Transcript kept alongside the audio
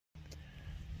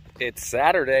It's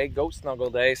Saturday, goat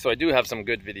snuggle day, so I do have some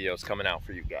good videos coming out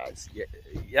for you guys.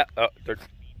 Yeah. Oh, they're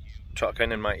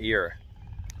talking in my ear.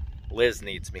 Liz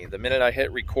needs me. The minute I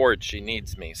hit record, she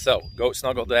needs me. So, goat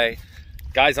snuggle day.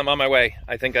 Guys, I'm on my way.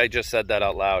 I think I just said that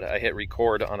out loud. I hit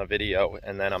record on a video,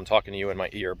 and then I'm talking to you in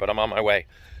my ear, but I'm on my way.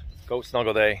 Goat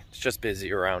snuggle day. It's just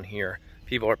busy around here.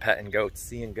 People are petting goats,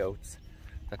 seeing goats.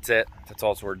 That's it. That's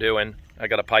all we're doing. I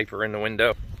got a Piper in the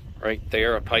window. Right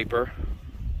there, a Piper.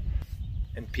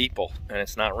 And people, and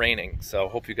it's not raining, so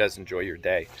hope you guys enjoy your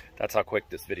day. That's how quick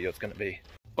this video is going to be.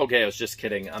 Okay, I was just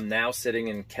kidding. I'm now sitting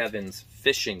in Kevin's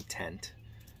fishing tent.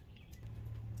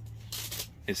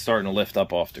 It's starting to lift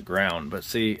up off the ground, but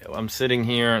see, I'm sitting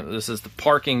here. This is the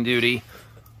parking duty.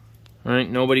 All right,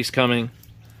 nobody's coming.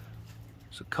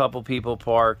 There's a couple people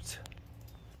parked.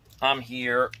 I'm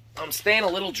here. I'm staying a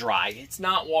little dry. It's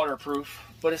not waterproof,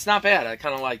 but it's not bad. I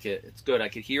kind of like it. It's good. I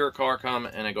could hear a car come,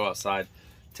 and I go outside.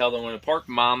 Tell them when to park.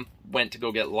 Mom went to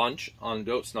go get lunch on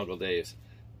goat snuggle days.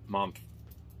 Mom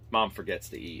forgets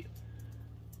to eat.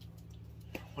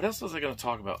 What else was I going to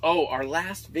talk about? Oh, our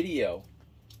last video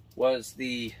was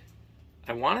I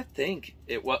want to think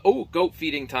it was, goat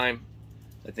feeding time.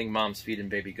 I think Mom's feeding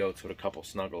baby goats with a couple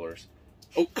snugglers.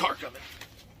 Oh, car coming.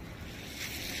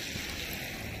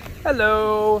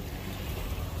 Hello.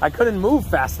 I couldn't move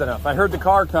fast enough. I heard the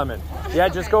car coming. Yeah,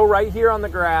 just go right here on the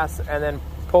grass and then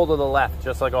pull to the left,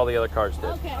 just like all the other cars did.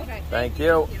 Okay. Thank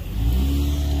you.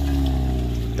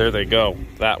 There they go,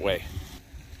 that way.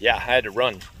 Yeah, I had to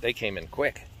run. They came in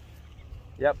quick.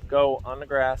 Yep, go on the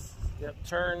grass. Yep,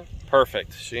 turn.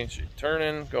 Perfect. She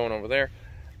turning, going over there.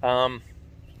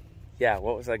 Yeah,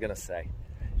 what was I gonna say?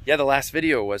 Yeah, the last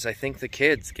video was, I think, the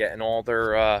kids getting all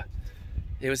their,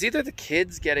 it was either the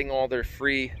kids getting all their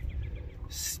free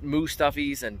Moo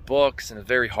Stuffies and books, and it's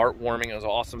very heartwarming. It was an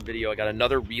awesome video. I got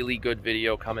another really good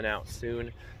video coming out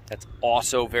soon that's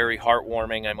also very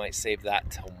heartwarming. I might save that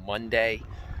till Monday.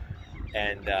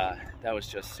 And that was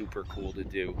just super cool to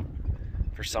do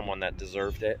for someone that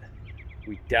deserved it.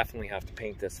 We definitely have to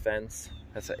paint this fence.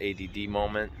 That's an ADD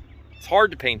moment. It's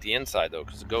hard to paint the inside though,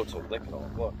 because the goats will lick it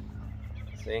all. Look,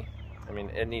 see? I mean,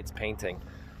 it needs painting.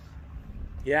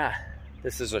 Yeah,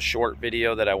 this is a short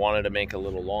video that I wanted to make a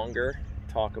little longer.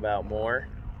 Talk about more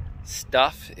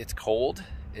stuff. It's cold,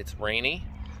 it's rainy,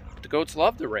 but the goats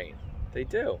love the rain. They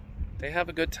do. They have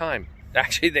a good time.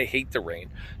 Actually, they hate the rain.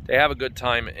 They have a good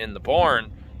time in the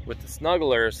barn with the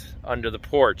snugglers under the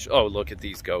porch. Oh, look at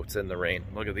these goats in the rain.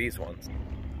 Look at these ones.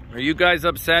 Are you guys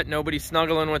upset nobody's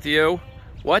snuggling with you?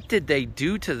 What did they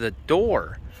do to the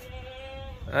door?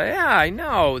 Yeah, I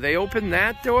know. They opened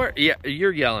that door. Yeah,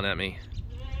 you're yelling at me.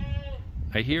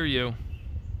 I hear you.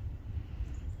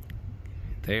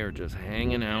 They are just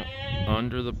hanging out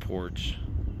under the porch.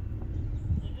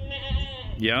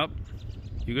 Yep.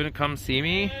 You gonna come see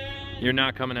me? You're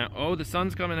not coming out. Oh, the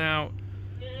sun's coming out.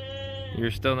 You're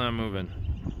still not moving.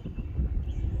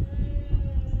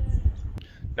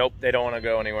 Nope, they don't want to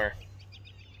go anywhere.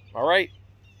 All right,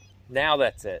 now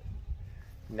that's it.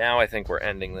 Now I think we're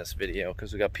ending this video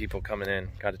because we got people coming in.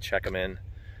 Got to check them in,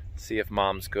 see if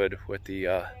Mom's good with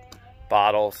the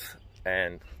bottles,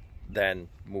 and then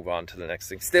move on to the next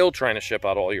thing. Still trying to ship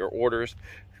out all your orders.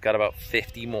 We've got about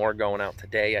 50 more going out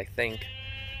today, I think.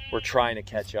 We're trying to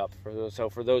catch up. So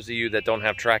for those of you that don't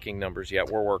have tracking numbers yet,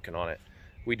 we're working on it.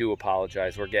 We do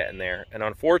apologize. We're getting there. And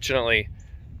unfortunately,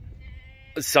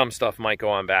 some stuff might go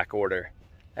on back order.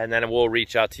 And then we'll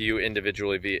reach out to you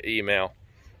individually via email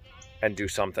and do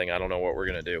something. I don't know what we're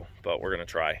going to do, but we're going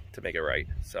to try to make it right.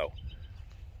 So,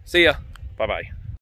 see ya. Bye-bye.